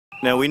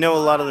Now, we know a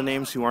lot of the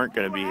names who aren't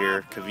going to be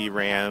here. Kavi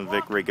Ram,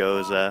 Vic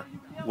Ragoza.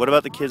 What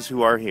about the kids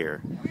who are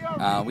here?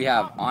 We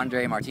have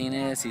Andre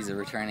Martinez. He's a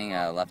returning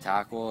left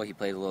tackle. He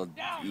played a little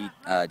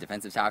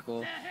defensive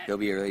tackle. He'll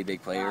be a really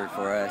big player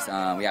for us.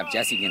 We have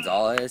Jesse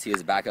Gonzalez. He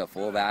was a backup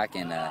fullback,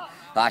 and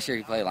last year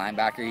he played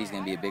linebacker. He's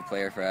going to be a big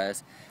player for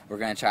us. We're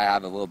going to try to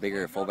have a little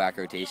bigger fullback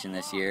rotation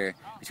this year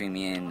between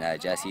me and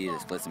Jesse to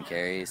split some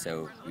carries,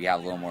 so we have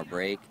a little more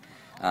break.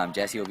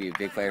 Jesse will be a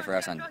big player for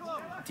us on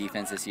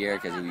defense this year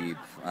because he'll be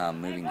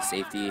moving to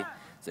safety,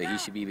 so he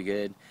should be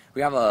good.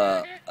 We have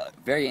a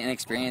very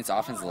inexperienced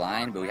offensive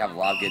line, but we have a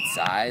lot of good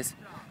size,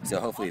 so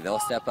hopefully they'll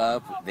step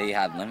up. They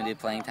had limited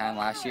playing time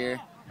last year,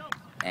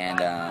 and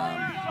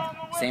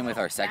same with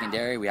our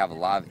secondary. We have a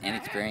lot of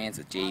inexperience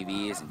with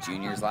JVs and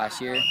juniors last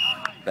year,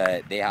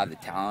 but they have the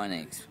talent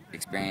and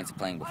experience of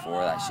playing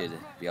before that should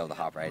be able to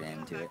hop right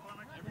into it.